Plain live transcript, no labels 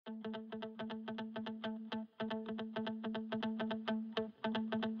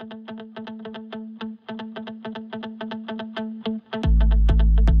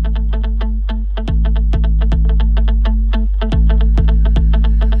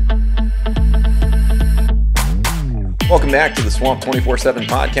Welcome back to the Swamp 24/7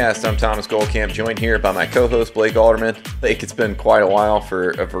 podcast. I'm Thomas Goldkamp, joined here by my co-host Blake Alderman. Blake, it's been quite a while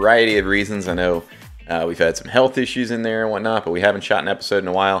for a variety of reasons. I know we've had some health issues in there and whatnot, but we haven't shot an episode in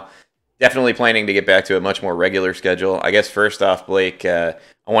a while. Definitely planning to get back to a much more regular schedule. I guess first off, Blake, I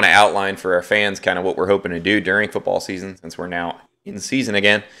want to outline for our fans kind of what we're hoping to do during football season, since we're now in season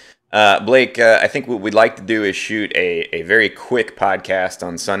again. Blake, I think what we'd like to do is shoot a very quick podcast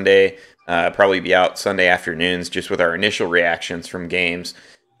on Sunday. Probably be out Sunday afternoons just with our initial reactions from games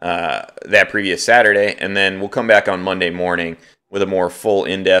that previous Saturday. And then we'll come back on Monday morning with a more full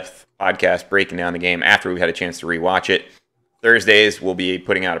in-depth podcast breaking down the game after we've had a chance to rewatch it. Thursdays, we'll be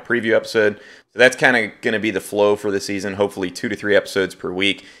putting out a preview episode. So that's kind of going to be the flow for the season. Hopefully 2 to 3 episodes per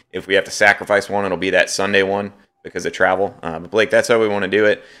week. If we have to sacrifice one, it'll be that Sunday one because of travel. But Blake, that's how we want to do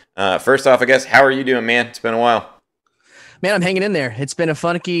it. First off, I guess, how are you doing, man? It's been a while. Man, I'm hanging in there. It's been a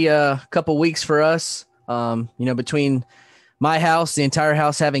funky couple weeks for us. Between my house, the entire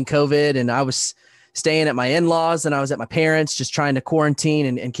house having COVID, and I was staying at my in-laws, and I was at my parents, just trying to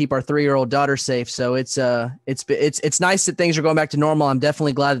quarantine and keep our 3-year-old daughter safe. So it's nice that things are going back to normal. I'm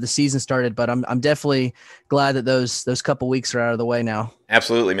definitely glad that the season started, but I'm definitely glad that those couple weeks are out of the way now.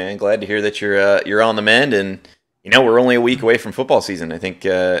 Absolutely, man. Glad to hear that you're on the mend, and we're only a week away from football season. I think,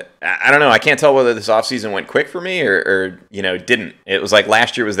 I don't know, I can't tell whether this offseason went quick for me or didn't. It was like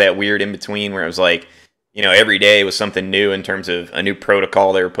last year was that weird in between where it was like, every day was something new in terms of a new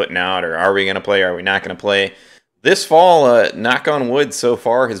protocol they were putting out, or are we going to play, are we not going to play? This fall, knock on wood, so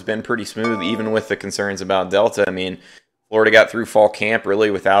far has been pretty smooth, even with the concerns about Delta. I mean, Florida got through fall camp really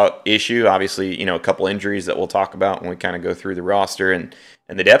without issue. Obviously, a couple injuries that we'll talk about when we kind of go through the roster and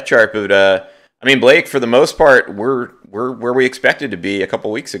the depth chart, but Blake, for the most part, we're where we expected to be a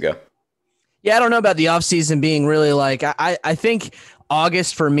couple weeks ago. Yeah, I don't know about the offseason being really like, I think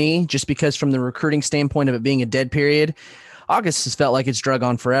August for me, just because from the recruiting standpoint of it being a dead period, August has felt like it's drug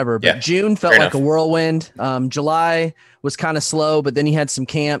on forever. But yeah, June felt like a whirlwind. July was kind of slow, but then you had some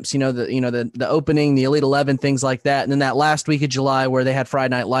camps, the opening, the Elite 11, things like that. And then that last week of July where they had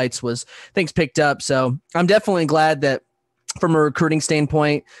Friday Night Lights was things picked up. So I'm definitely glad that from a recruiting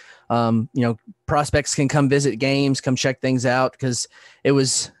standpoint, prospects can come visit games, come check things out, because it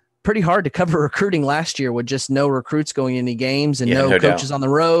was pretty hard to cover recruiting last year with just no recruits going into games and no coaches doubt on the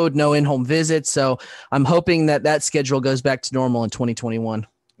road, no in-home visits. So I'm hoping that schedule goes back to normal in 2021.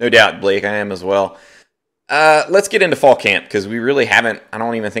 No doubt, Blake. I am as well. Let's get into fall camp, because we really haven't, I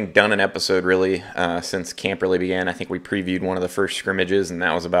don't even think, done an episode really since camp really began. I think we previewed one of the first scrimmages, and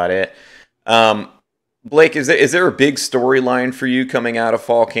that was about it. Blake, is there a big storyline for you coming out of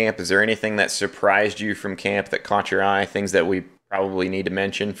fall camp? Is there anything that surprised you from camp that caught your eye, things that we probably need to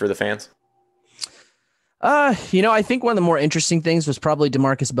mention for the fans? I think one of the more interesting things was probably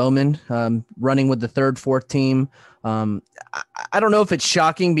DeMarcus Bowman running with the 3rd, 4th team. I don't know if it's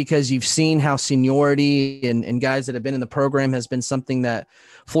shocking, because you've seen how seniority and guys that have been in the program has been something that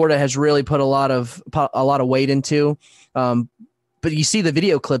Florida has really put a lot of weight into. But you see the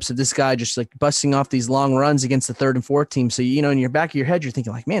video clips of this guy just like busting off these long runs against the 3rd and 4th team. So, in your back of your head, you're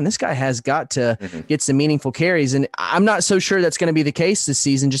thinking like, man, this guy has got to get some meaningful carries. And I'm not so sure that's going to be the case this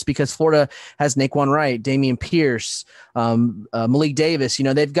season, just because Florida has Naquan Wright, Damian Pierce, Malik Davis.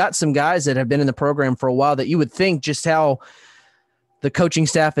 They've got some guys that have been in the program for a while that you would think, just how the coaching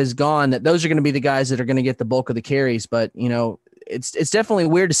staff has gone, that those are going to be the guys that are going to get the bulk of the carries. But, it's definitely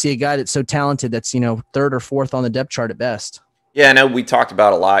weird to see a guy that's so talented that's, 3rd or 4th on the depth chart at best. Yeah, I know we talked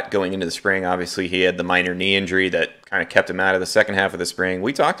about a lot going into the spring. Obviously, he had the minor knee injury that kind of kept him out of the second half of the spring.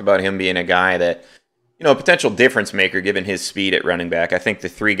 We talked about him being a guy that, a potential difference maker given his speed at running back. I think the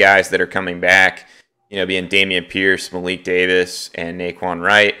 3 guys that are coming back, being Damian Pierce, Malik Davis, and Naquan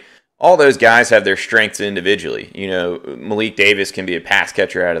Wright, all those guys have their strengths individually. Malik Davis can be a pass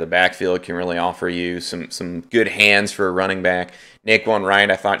catcher out of the backfield, can really offer you some good hands for a running back. Naquan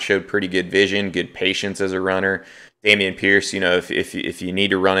Wright, I thought, showed pretty good vision, good patience as a runner. Damian Pierce, if you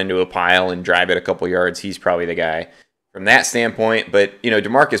need to run into a pile and drive it a couple yards, he's probably the guy from that standpoint. But,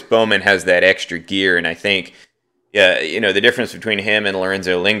 DeMarcus Bowman has that extra gear, and I think, the difference between him and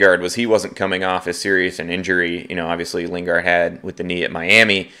Lorenzo Lingard was he wasn't coming off as serious an injury, obviously Lingard had with the knee at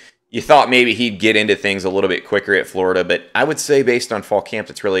Miami. You thought maybe he'd get into things a little bit quicker at Florida, but I would say based on fall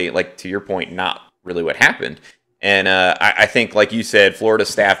camp, it's really, like, to your point, not really what happened. And I think, like you said, Florida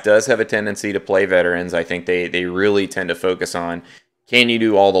staff does have a tendency to play veterans. I think they really tend to focus on, can you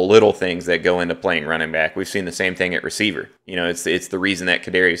do all the little things that go into playing running back? We've seen the same thing at receiver. It's the reason that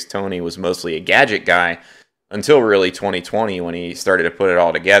Kadarius Toney was mostly a gadget guy until really 2020 when he started to put it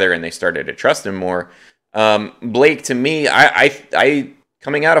all together and they started to trust him more. Blake, to me, I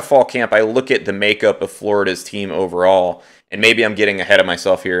coming out of fall camp, I look at the makeup of Florida's team overall, and maybe I'm getting ahead of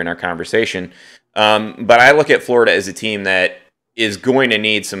myself here in our conversation, but I look at Florida as a team that is going to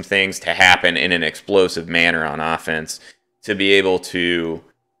need some things to happen in an explosive manner on offense to be able to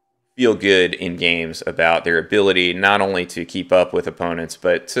feel good in games about their ability not only to keep up with opponents,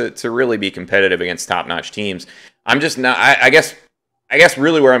 but to really be competitive against top-notch teams. I'm just not. I guess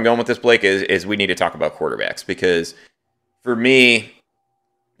really where I'm going with this, Blake, is we need to talk about quarterbacks, because for me,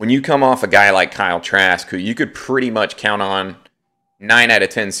 when you come off a guy like Kyle Trask, who you could pretty much count on 9 out of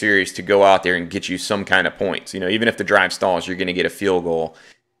 10 series to go out there and get you some kind of points. Even if the drive stalls, you're going to get a field goal.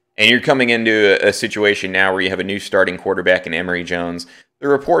 And you're coming into a situation now where you have a new starting quarterback in Emory Jones. The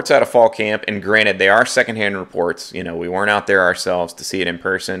reports out of fall camp, and granted, they are secondhand reports. We weren't out there ourselves to see it in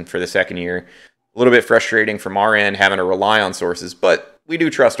person for the second year. A little bit frustrating from our end having to rely on sources, but we do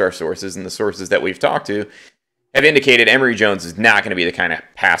trust our sources, and the sources that we've talked to have indicated Emory Jones is not going to be the kind of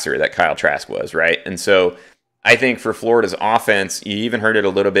passer that Kyle Trask was, right? And so I think for Florida's offense, you even heard it a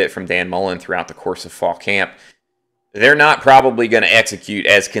little bit from Dan Mullen throughout the course of fall camp, they're not probably going to execute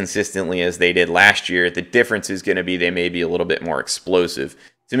as consistently as they did last year. The difference is going to be they may be a little bit more explosive.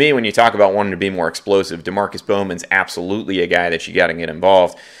 To me, when you talk about wanting to be more explosive, DeMarcus Bowman's absolutely a guy that you got to get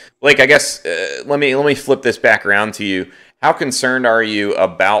involved. Blake, I guess let me flip this back around to you. How concerned are you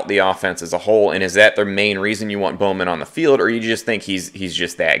about the offense as a whole, and is that the main reason you want Bowman on the field, or you just think he's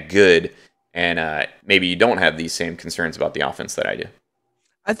just that good, and maybe you don't have these same concerns about the offense that I do?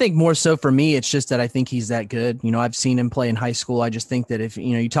 I think more so for me, it's just that I think he's that good. I've seen him play in high school. I just think that if,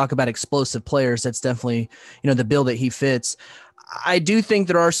 you talk about explosive players, that's definitely, the bill that he fits. I do think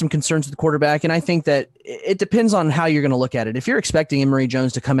there are some concerns with the quarterback, and I think that it depends on how you're going to look at it. If you're expecting Emory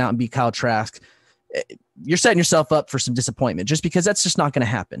Jones to come out and beat Kyle Trask, you're setting yourself up for some disappointment, just because that's just not going to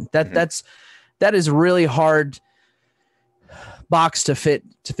happen. That is really hard box to fit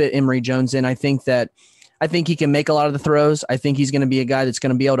Emory Jones in. I think he can make a lot of the throws. I think he's going to be a guy that's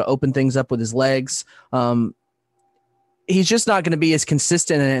going to be able to open things up with his legs. He's just not going to be as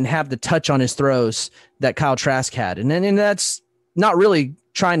consistent and have the touch on his throws that Kyle Trask had. And that's not really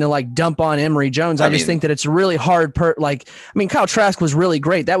trying to dump on Emory Jones. I just think that it's really hard. Kyle Trask was really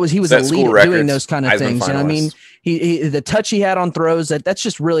great. He was elite at doing those kind of things. He the touch he had on throws, that's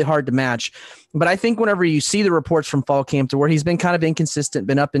just really hard to match. But I think whenever you see the reports from fall camp to where he's been kind of inconsistent,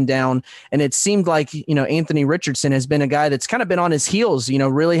 been up and down, and it seemed like, Anthony Richardson has been a guy that's kind of been on his heels,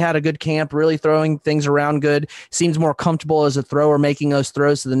 really had a good camp, really throwing things around good, seems more comfortable as a thrower, making those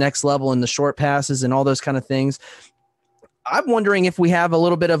throws to the next level in the short passes and all those kind of things. I'm wondering if we have a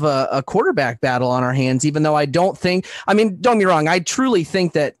little bit of a quarterback battle on our hands, even though don't get me wrong, I truly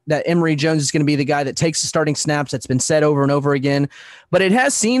think that Emory Jones is going to be the guy that takes the starting snaps. That's been said over and over again, but it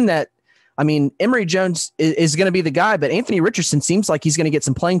has seemed that, Emory Jones is going to be the guy, but Anthony Richardson seems like he's going to get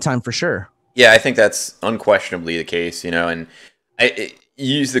some playing time for sure. Yeah, I think that's unquestionably the case, and you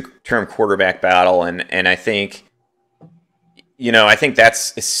use the term quarterback battle, and I think, I think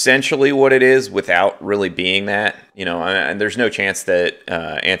that's essentially what it is without really being that, and there's no chance that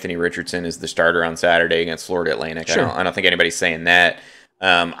Anthony Richardson is the starter on Saturday against Florida Atlantic. Sure. I don't think anybody's saying that.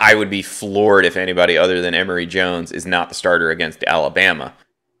 I would be floored if anybody other than Emory Jones is not the starter against Alabama.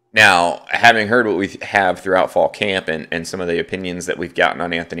 Now, having heard what we have throughout fall camp and some of the opinions that we've gotten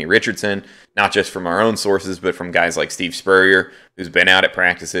on Anthony Richardson, not just from our own sources, but from guys like Steve Spurrier, who's been out at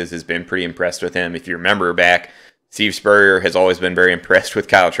practices, has been pretty impressed with him. If you remember back, Steve Spurrier has always been very impressed with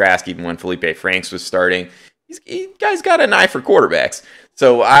Kyle Trask, even when Felipe Franks was starting. Guy's got an eye for quarterbacks.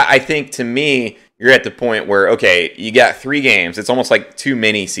 So I think, to me, you're at the point where, okay, you got 3 games. It's almost like 2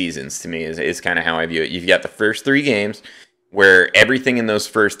 mini seasons to me is kind of how I view it. You've got the first 3 games where everything in those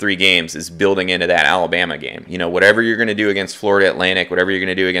first 3 games is building into that Alabama game. Whatever you're going to do against Florida Atlantic, whatever you're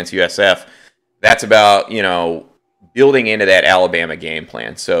going to do against USF, that's about, building into that Alabama game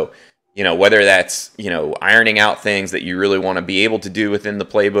plan. So, whether that's, ironing out things that you really want to be able to do within the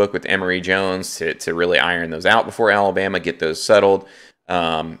playbook with Emory Jones to really iron those out before Alabama, get those settled,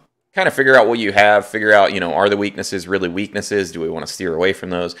 kind of figure out what you have, figure out, are the weaknesses really weaknesses? Do we want to steer away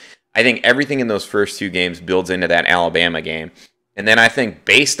from those? I think everything in those first 2 games builds into that Alabama game. And then I think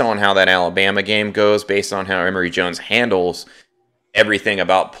based on how that Alabama game goes, based on how Emory Jones handles everything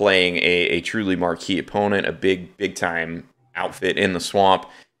about playing a truly marquee opponent, a big-time outfit in the swamp,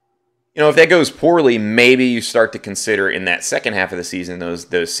 if that goes poorly, maybe you start to consider in that second half of the season,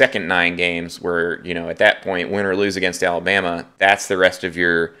 those second 9 games where, at that point, win or lose against Alabama, that's the rest of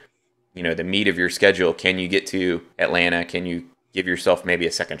your, the meat of your schedule. Can you get to Atlanta? Can you give yourself maybe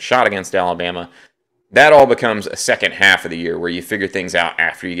a second shot against Alabama? That all becomes a second half of the year where you figure things out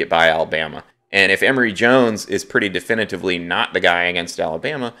after you get by Alabama. And if Emory Jones is pretty definitively not the guy against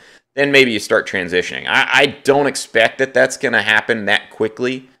Alabama, then maybe you start transitioning. I don't expect that that's going to happen that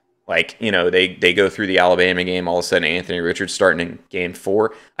quickly. Like, they go through the Alabama game, all of a sudden Anthony Richards starting in game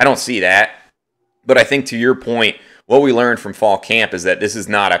 4. I don't see that. But I think to your point, what we learned from fall camp is that this is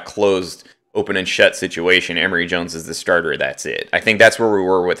not a closed, open and shut situation. Emory Jones is the starter. That's it. I think that's where we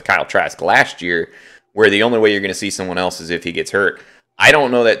were with Kyle Trask last year, where the only way you're going to see someone else is if he gets hurt. I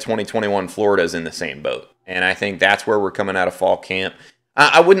don't know that 2021 Florida is in the same boat. And I think that's where we're coming out of fall camp.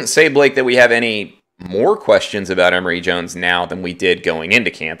 I wouldn't say, Blake, that we have any more questions about Emory Jones now than we did going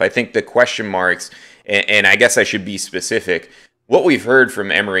into camp. I think the question marks, and I guess I should be specific, what we've heard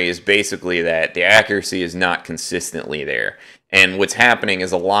from Emory is basically that the accuracy is not consistently there. And what's happening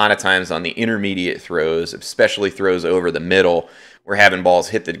is a lot of times on the intermediate throws, especially throws over the middle, we're having balls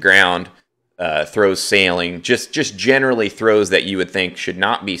hit the ground, throws sailing, just generally throws that you would think should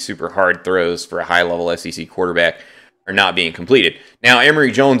not be super hard throws for a high-level SEC quarterback are not being completed. Now,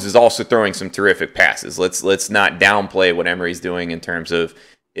 Emory Jones is also throwing some terrific passes. Let's not downplay what Emory's doing in terms of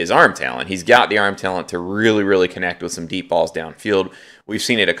his arm talent. He's got the arm talent to really, really connect with some deep balls downfield. We've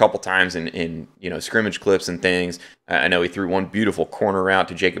seen it a couple times in scrimmage clips and things. I know he threw one beautiful corner route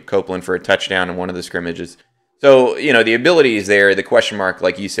to Jacob Copeland for a touchdown in one of the scrimmages. So, the ability is there. The question mark,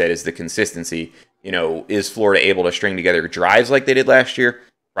 like you said, is the consistency. Is Florida able to string together drives like they did last year?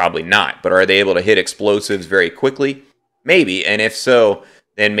 Probably not. But are they able to hit explosives very quickly? Maybe. And if so,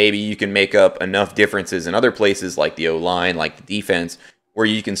 then maybe you can make up enough differences in other places like the O-line, like the defense, where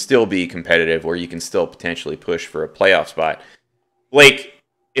you can still be competitive, where you can still potentially push for a playoff spot. Blake,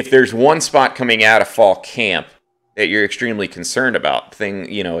 if there's one spot coming out of fall camp that you're extremely concerned about,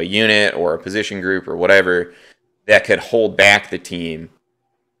 a unit or a position group or whatever that could hold back the team,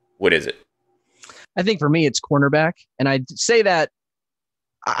 what is it? I think for me, it's cornerback. And I'd say that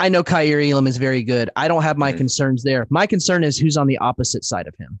I know Kaiir Elam is very good. I don't have my concerns there. My concern is who's on the opposite side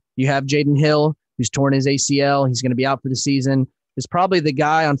of him. You have Jaden Hill, who's torn his ACL. He's going to be out for the season. Is probably the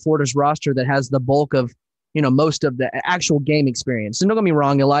guy on Florida's roster that has the bulk of, most of the actual game experience. And don't get me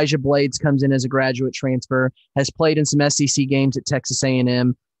wrong, Elijah Blades comes in as a graduate transfer, has played in some SEC games at Texas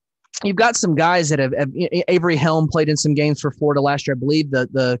A&M. You've got some guys that have Avery Helm played in some games for Florida last year. I believe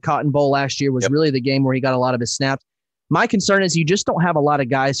the Cotton Bowl last year was really the game where he got a lot of his snaps. My concern is you just don't have a lot of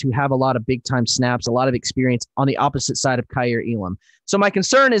guys who have a lot of big-time snaps, a lot of experience on the opposite side of Kaiir Elam. So my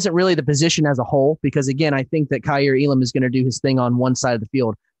concern isn't really the position as a whole, because, again, I think that Kaiir Elam is going to do his thing on one side of the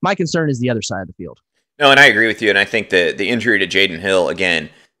field. My concern is the other side of the field. No, and I agree with you, and I think that the injury to Jaden Hill, again,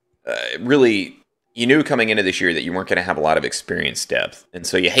 really, you knew coming into this year that you weren't going to have a lot of experience depth. And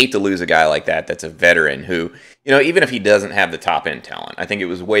so you hate to lose a guy like that that's a veteran who, even if he doesn't have the top-end talent, I think it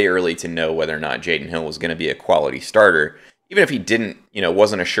was way early to know whether or not Jaden Hill was going to be a quality starter. Even if he didn't,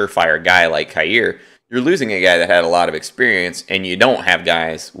 wasn't a surefire guy like Kaiir, you're losing a guy that had a lot of experience, and you don't have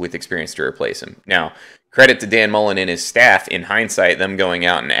guys with experience to replace him. Now, credit to Dan Mullen and his staff, in hindsight, them going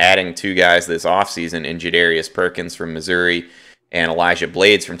out and adding 2 guys this offseason in Jadarius Perkins from Missouri and Elijah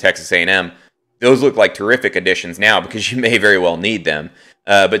Blades from Texas A&M. Those look like terrific additions now because you may very well need them.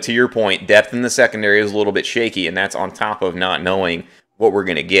 But to your point, depth in the secondary is a little bit shaky, and that's on top of not knowing what we're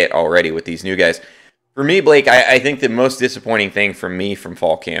going to get already with these new guys. For me, Blake, I think the most disappointing thing for me from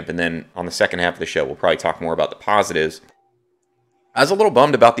fall camp, and then on the second half of the show, we'll probably talk more about the positives. I was a little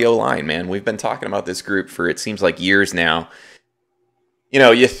bummed about the O-line, man. We've been talking about this group for, it seems like, years now.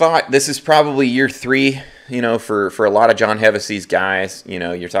 You thought this is probably year 3, for a lot of John Hevesey's guys.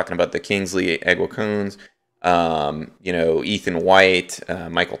 You're talking about the Kingsley Egwakuns, Ethan White,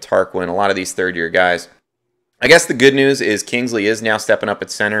 Michael Tarquin, a lot of these third-year guys. I guess the good news is Kingsley is now stepping up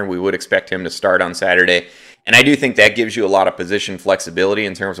at center. We would expect him to start on Saturday. And I do think that gives you a lot of position flexibility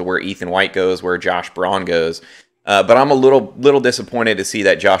in terms of where Ethan White goes, where Josh Braun goes. But I'm a little disappointed to see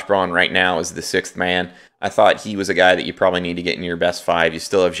that Josh Braun right now is the 6th man. I thought he was a guy that you probably need to get in your best 5. You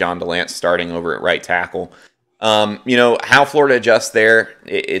still have Jean Delance starting over at right tackle. How Florida adjusts there,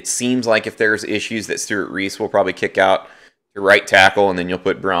 it seems like if there's issues that Stuart Reese will probably kick out to right tackle, and then you'll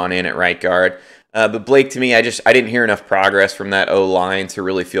put Braun in at right guard. But Blake, to me, I didn't hear enough progress from that O-line to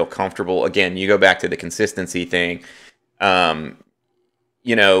really feel comfortable. Again, you go back to the consistency thing. I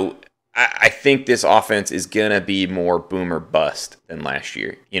think this offense is going to be more boom or bust than last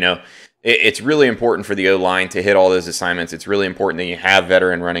year. It's really important for the O-line to hit all those assignments. It's really important that you have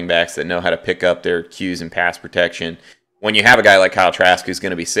veteran running backs that know how to pick up their cues in pass protection. When you have a guy like Kyle Trask who's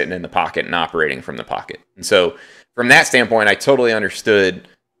going to be sitting in the pocket and operating from the pocket. And so from that standpoint, I totally understood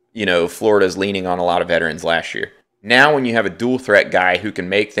Florida's leaning on a lot of veterans last year. Now, when you have a dual threat guy who can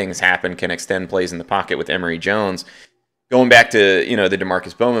make things happen, can extend plays in the pocket with Emory Jones, going back to, the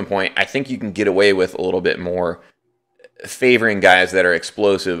DeMarcus Bowman point, I think you can get away with a little bit more favoring guys that are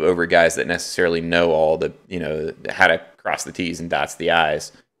explosive over guys that necessarily know all the, how to cross the T's and dots the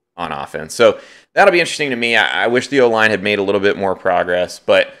I's on offense. So that'll be interesting to me. I wish the O-line had made a little bit more progress,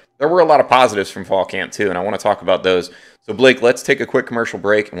 but there were a lot of positives from fall camp too, and I want to talk about those. So Blake, let's take a quick commercial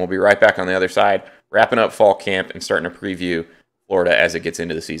break, and we'll be right back on the other side, wrapping up fall camp and starting to preview Florida as it gets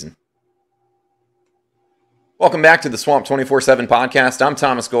into the season. Welcome back to the Swamp 24/7 podcast. I'm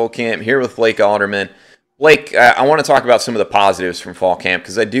Thomas Goldkamp here with Blake Alderman. Blake, I want to talk about some of the positives from fall camp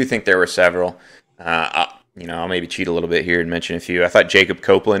because I do think there were several. I'll maybe cheat a little bit here and mention a few. I thought Jacob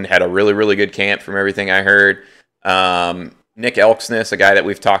Copeland had a really, really good camp from everything I heard. Nick Elksness, a guy that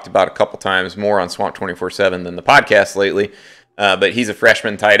we've talked about a couple times more on Swamp 24/7 than the podcast lately. But he's a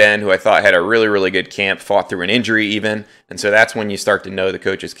freshman tight end who I thought had a really, really good camp, fought through an injury even. And so that's when you start to know the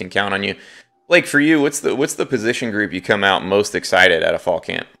coaches can count on you. Blake, for you, what's the position group you come out most excited at a fall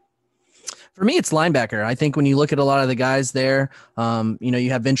camp? For me, it's linebacker. I think when you look at a lot of the guys there, you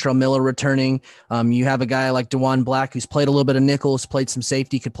have Ventrell Miller returning. You have a guy like DeJuan Black who's played a little bit of nickels, played some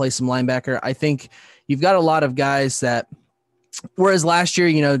safety, could play some linebacker. I think you've got a lot of guys that, whereas last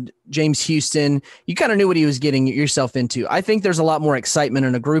year, James Houston, you kind of knew what he was getting yourself into. I think there's a lot more excitement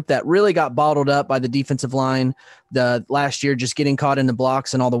in a group that really got bottled up by the defensive line the last year, just getting caught in the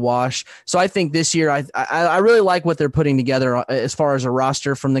blocks and all the wash. So I think this year, I really like what they're putting together as far as a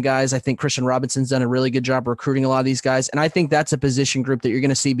roster from the guys. I think Christian Robinson's done a really good job recruiting a lot of these guys. And I think that's a position group that you're going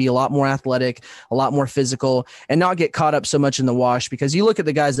to see be a lot more athletic, a lot more physical, and not get caught up so much in the wash, because you look at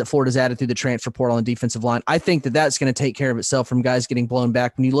the guys that Florida's added through the transfer portal and defensive line. I think that that's going to take care of itself from guys getting blown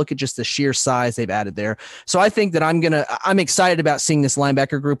back when you look at just the sheer size they've added there. So I think that I'm excited about seeing this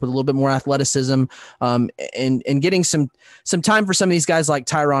linebacker group with a little bit more athleticism, and getting some time for some of these guys like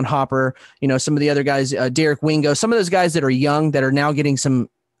Tyron Hopper, some of the other guys, Derek Wingo, some of those guys that are young that are now getting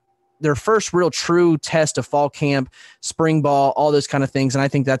their first real true test of fall camp, spring ball, all those kind of things. And I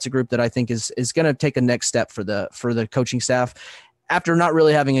think that's a group that I think is going to take a next step for the coaching staff after not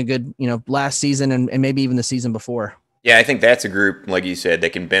really having a good, last season and maybe even the season before. Yeah, I think that's a group, like you said,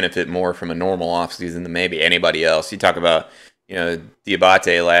 that can benefit more from a normal offseason than maybe anybody else. You talk about,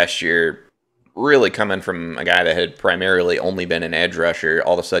 Diabate last year, really coming from a guy that had primarily only been an edge rusher.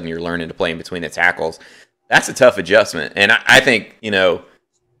 All of a sudden, you're learning to play in between the tackles. That's a tough adjustment. And I think,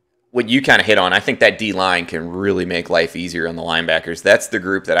 what you kind of hit on, I think that D-line can really make life easier on the linebackers. That's the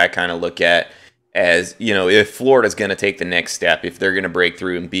group that I kind of look at as, if Florida's going to take the next step, if they're going to break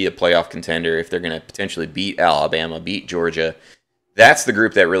through and be a playoff contender, if they're going to potentially beat Alabama, beat Georgia, that's the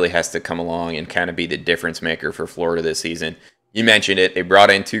group that really has to come along and kind of be the difference maker for Florida this season. You mentioned it. They brought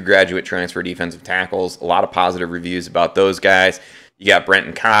in 2 graduate transfer defensive tackles. A lot of positive reviews about those guys. You got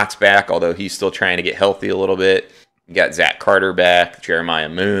Brenton Cox back, although he's still trying to get healthy a little bit. You got Zach Carter back, Jeremiah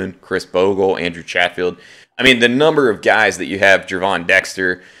Moon, Chris Bogle, Andrew Chatfield. I mean, the number of guys that you have, Javon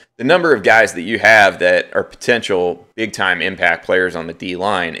Dexter, the number of guys that you have that are potential big-time impact players on the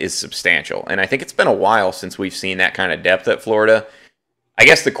D-line is substantial. And I think it's been a while since we've seen that kind of depth at Florida. I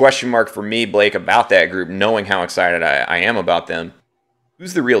guess the question mark for me, Blake, about that group, knowing how excited I am about them,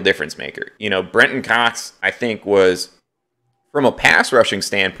 who's the real difference maker? Brenton Cox, I think, was, from a pass rushing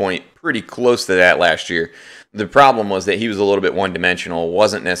standpoint, pretty close to that last year. The problem was that he was a little bit one-dimensional,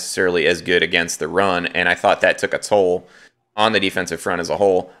 wasn't necessarily as good against the run, and I thought that took a toll on the defensive front as a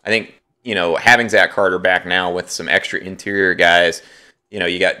whole. I think, having Zach Carter back now with some extra interior guys,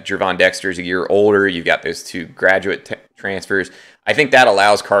 you got Javon Dexter's a year older, you've got those 2 graduate transfers. I think that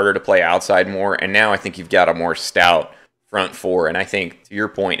allows Carter to play outside more, and now I think you've got a more stout front 4. And I think, to your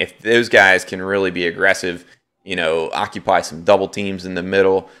point, if those guys can really be aggressive, occupy some double teams in the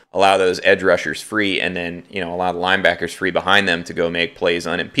middle, allow those edge rushers free, and then, allow the linebackers free behind them to go make plays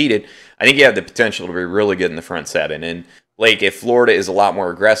unimpeded, I think you have the potential to be really good in the front 7. And Blake, if Florida is a lot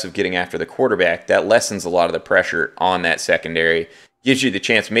more aggressive getting after the quarterback, that lessens a lot of the pressure on that secondary, gives you the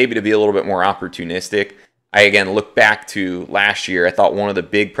chance maybe to be a little bit more opportunistic. I, again, look back to last year. I thought one of the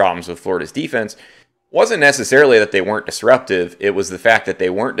big problems with Florida's defense wasn't necessarily that they weren't disruptive. It was the fact that they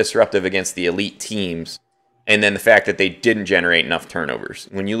weren't disruptive against the elite teams, and then the fact that they didn't generate enough turnovers.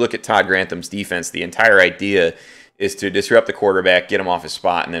 When you look at Todd Grantham's defense, the entire idea is to disrupt the quarterback, get him off his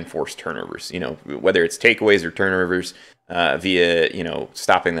spot, and then force turnovers. Whether it's takeaways or turnovers via,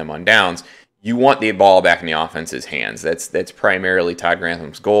 stopping them on downs. You want the ball back in the offense's hands. That's primarily Todd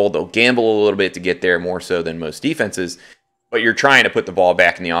Grantham's goal. They'll gamble a little bit to get there, more so than most defenses, but you're trying to put the ball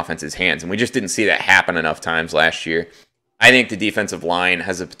back in the offense's hands, and we just didn't see that happen enough times last year. I think the defensive line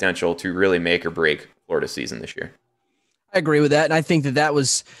has the potential to really make or break Florida's season this year. I agree with that, and I think that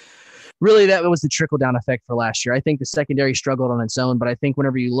was really that was the trickle-down effect for last year. I think the secondary struggled on its own, but I think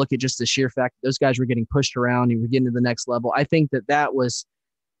whenever you look at just the sheer fact that those guys were getting pushed around, you were getting to the next level, I think that was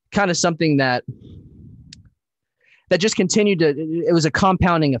kind of something that just continued to – it was a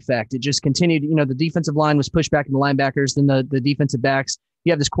compounding effect. It just continued – the defensive line was pushed back in the linebackers, then the defensive backs.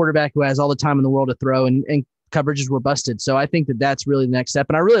 You have this quarterback who has all the time in the world to throw, and coverages were busted. So I think that's really the next step,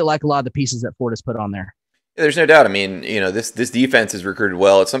 and I really like a lot of the pieces that Florida's put on there. Yeah, there's no doubt. I mean, this defense is recruited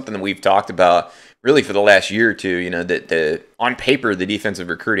well. It's something that we've talked about really for the last year or two. That on paper the defensive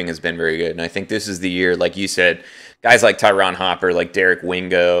recruiting has been very good, and I think this is the year, like you said, guys like Tyron Hopper, like Derek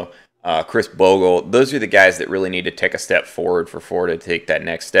Wingo, Chris Bogle. Those are the guys that really need to take a step forward for Florida to take that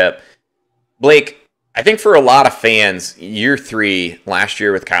next step. Blake, I think for a lot of fans, year 3 last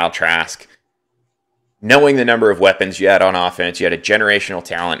year with Kyle Trask, knowing the number of weapons you had on offense, you had a generational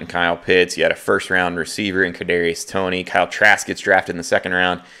talent in Kyle Pitts, you had a first-round receiver in Kadarius Toney, Kyle Trask gets drafted in the second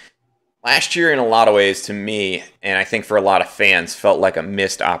round. Last year, in a lot of ways, to me, and I think for a lot of fans, felt like a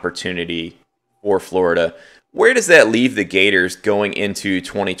missed opportunity for Florida. Where does that leave the Gators going into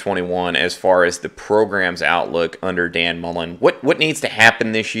 2021 as far as the program's outlook under Dan Mullen? What needs to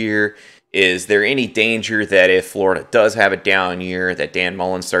happen this year? Is there any danger that if Florida does have a down year, that Dan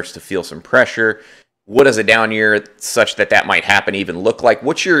Mullen starts to feel some pressure? What does a down year such that might happen even look like?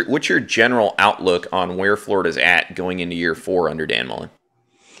 What's your general outlook on where Florida's at going into year 4 under Dan Mullen?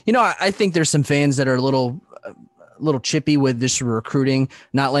 I think there's some fans that are a little chippy with this recruiting,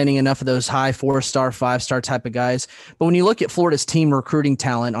 not landing enough of those high 4-star, 5-star type of guys. But when you look at Florida's team recruiting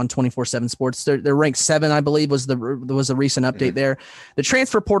talent on 24/7 Sports, they're ranked 7, I believe, was a recent update there. The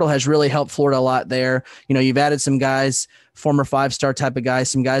transfer portal has really helped Florida a lot there. You've added some guys, former 5-star type of guys,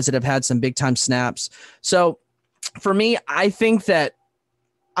 some guys that have had some big time snaps. So for me, I think that,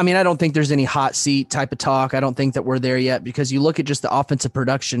 I don't think there's any hot seat type of talk. I don't think that we're there yet, because you look at just the offensive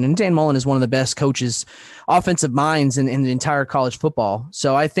production, and Dan Mullen is one of the best coaches, offensive minds in the entire college football.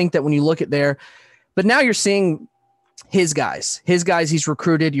 So I think that when you look at there, but now you're seeing his guys he's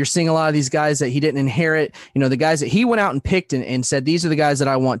recruited. You're seeing a lot of these guys that he didn't inherit, the guys that he went out and picked and said, these are the guys that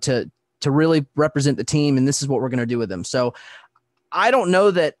I want to really represent the team, and this is what we're going to do with them. So I don't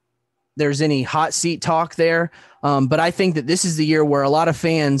know that there's any hot seat talk there. But I think that this is the year where a lot of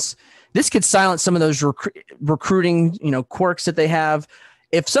fans, this could silence some of those recruiting, quirks that they have.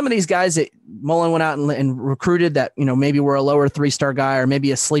 If some of these guys that Mullen went out and recruited that, maybe were a lower 3-star guy, or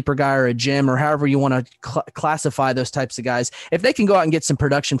maybe a sleeper guy, or a gem, or however you want to classify those types of guys, if they can go out and get some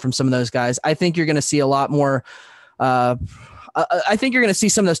production from some of those guys, I think you're going to see a lot more, I think you're going to see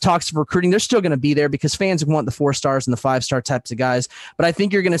some of those talks of recruiting. They're still going to be there because fans want the 4-stars and the 5-star types of guys. But I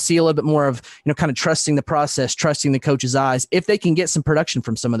think you're going to see a little bit more of, kind of trusting the process, trusting the coach's eyes, if they can get some production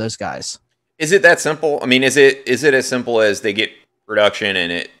from some of those guys. Is it that simple? Is it as simple as they get production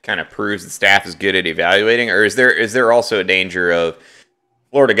and it kind of proves the staff is good at evaluating? Or is there also a danger of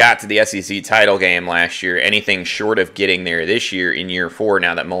Florida got to the SEC title game last year, anything short of getting there this year in year 4,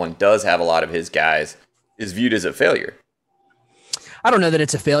 now that Mullen does have a lot of his guys, is viewed as a failure? I don't know that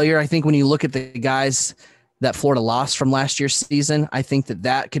it's a failure. I think when you look at the guys that Florida lost from last year's season, I think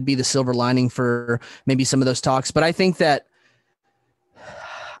that could be the silver lining for maybe some of those talks. But I think that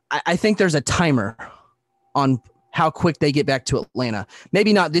there's a timer on how quick they get back to Atlanta.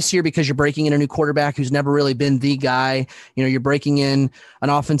 Maybe not this year, because you're breaking in a new quarterback who's never really been the guy. You're breaking in an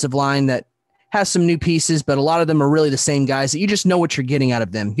offensive line that has some new pieces, but a lot of them are really the same guys that you just know what you're getting out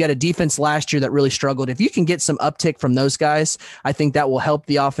of them. You had a defense last year that really struggled. If you can get some uptick from those guys, I think that will help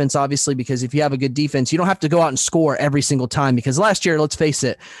the offense, obviously, because if you have a good defense, you don't have to go out and score every single time, because last year, let's face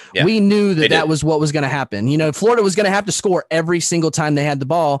it, we knew that was what was going to happen. Florida was going to have to score every single time they had the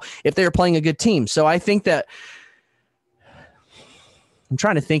ball if they were playing a good team. So I think that I'm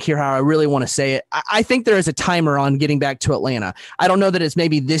trying to think here how I really want to say it. I think there is a timer on getting back to Atlanta. I don't know that it's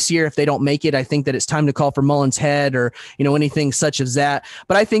maybe this year if they don't make it. I think that it's time to call for Mullen's head, or, anything such as that.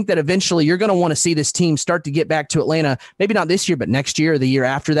 But I think that eventually you're going to want to see this team start to get back to Atlanta, maybe not this year, but next year or the year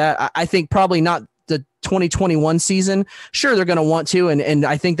after that. I think probably not the 2021 season. Sure, they're going to want to, and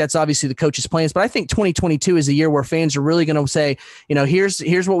I think that's obviously the coach's plans, but I think 2022 is a year where fans are really going to say,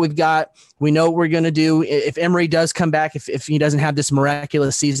 here's what we've got. We know what we're going to do. If Emory does come back, if he doesn't have this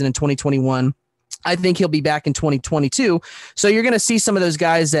miraculous season in 2021, I think he'll be back in 2022. So you're going to see some of those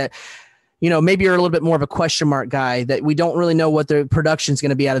guys that, maybe you're a little bit more of a question mark guy that we don't really know what the production is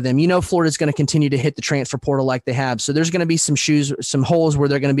going to be out of them. Florida's going to continue to hit the transfer portal like they have. So there's going to be some holes where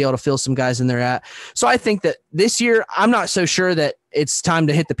they're going to be able to fill some guys in there at. So I think that this year, I'm not so sure that it's time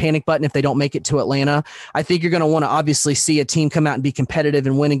to hit the panic button if they don't make it to Atlanta. I think you're going to want to obviously see a team come out and be competitive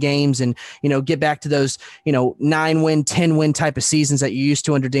and winning games and, get back to those, 9-win, 10-win type of seasons that you used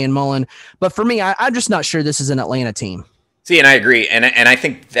to under Dan Mullen. But for me, I'm just not sure this is an Atlanta team. See, and I agree. And I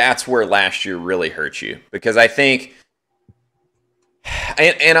think that's where last year really hurt you, because I think,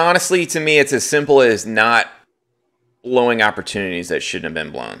 and honestly, to me, it's as simple as not blowing opportunities that shouldn't have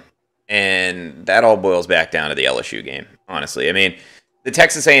been blown. And that all boils back down to the LSU game, honestly. I mean, the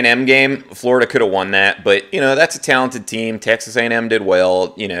Texas A&M game, Florida could have won that, but, that's a talented team. Texas A&M did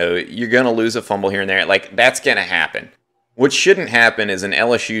well. You're going to lose a fumble here and there. Like, that's going to happen. What shouldn't happen is an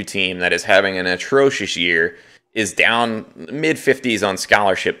LSU team that is having an atrocious year, is down mid-50s on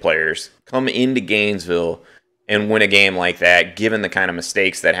scholarship players, come into Gainesville and win a game like that, given the kind of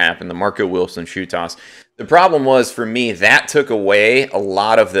mistakes that happened, the Marco Wilson shoe toss. The problem was, for me, that took away a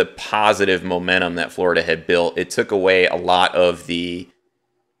lot of the positive momentum that Florida had built. It took away a lot of the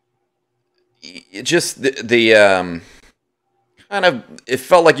kind of, it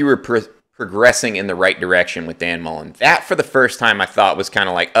felt like you were progressing in the right direction with Dan Mullen. That, for the first time, I thought was kind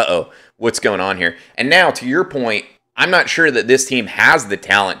of like, uh-oh, what's going on here? And now, to your point, I'm not sure that this team has the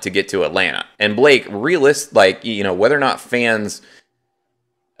talent to get to Atlanta. And Blake, whether or not fans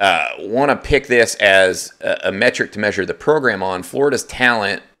want to pick this as a metric to measure the program on, Florida's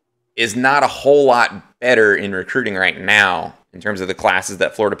talent is not a whole lot better in recruiting right now in terms of the classes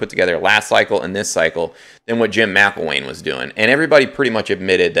that Florida put together last cycle and this cycle than what Jim McElwain was doing. And everybody pretty much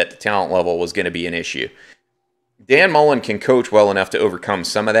admitted that the talent level was going to be an issue. Dan Mullen can coach well enough to overcome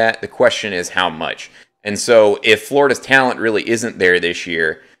some of that. The question is how much. And so if Florida's talent really isn't there this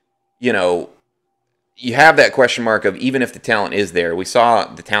year, you have that question mark of, even if the talent is there, we saw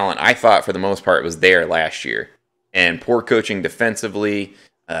the talent, I thought, for the most part, was there last year. And poor coaching defensively,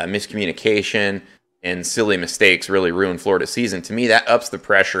 miscommunication, and silly mistakes really ruined Florida's season. To me, that ups the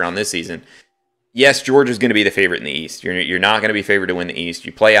pressure on this season. Yes, Georgia's going to be the favorite in the East. You're not going to be favored to win the East.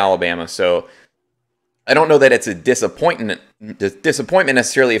 You play Alabama, so I don't know that it's a disappointment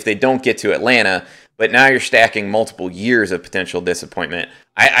necessarily if they don't get to Atlanta, but now you're stacking multiple years of potential disappointment.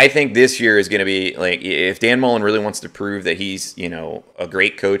 I think this year is going to be, like, if Dan Mullen really wants to prove that he's, a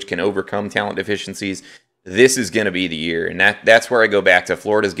great coach, can overcome talent deficiencies, this is going to be the year. And that's where I go back to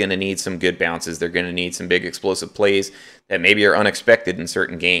Florida's going to need some good bounces. They're going to need some big explosive plays that maybe are unexpected in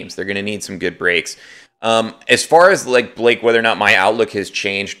certain games. They're going to need some good breaks. As far as, like, Blake, whether or not my outlook has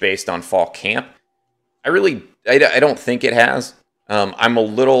changed based on fall camp, I don't think it has. I'm a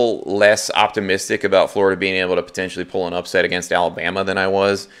little less optimistic about Florida being able to potentially pull an upset against Alabama than I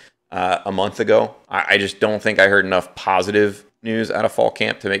was a month ago. I just don't think I heard enough positive news out of fall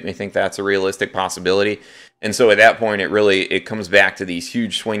camp to make me think that's a realistic possibility. And so at that point, it comes back to these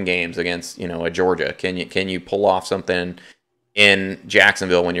huge swing games against, a Georgia. Can you pull off something in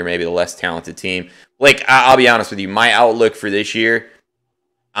Jacksonville when you're maybe the less talented team? Like, I'll be honest with you, my outlook for this year,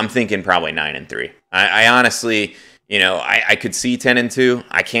 I'm thinking probably 9-3. I honestly, I could see 10-2.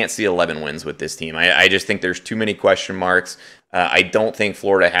 I can't see 11 wins with this team. I just think there's too many question marks. I don't think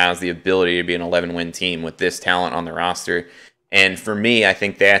Florida has the ability to be an 11-win team with this talent on the roster. And for me, I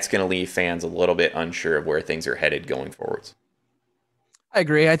think that's going to leave fans a little bit unsure of where things are headed going forwards. I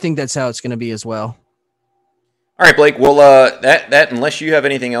agree. I think that's how it's going to be as well. All right, Blake. Well, that unless you have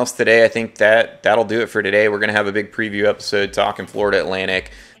anything else today, I think that'll do it for today. We're going to have a big preview episode talking Florida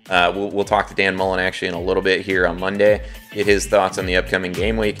Atlantic. We'll talk to Dan Mullen actually in a little bit here on Monday, get his thoughts on the upcoming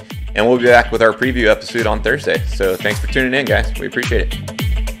game week, and we'll be back with our preview episode on Thursday. So thanks for tuning in, guys. We appreciate it.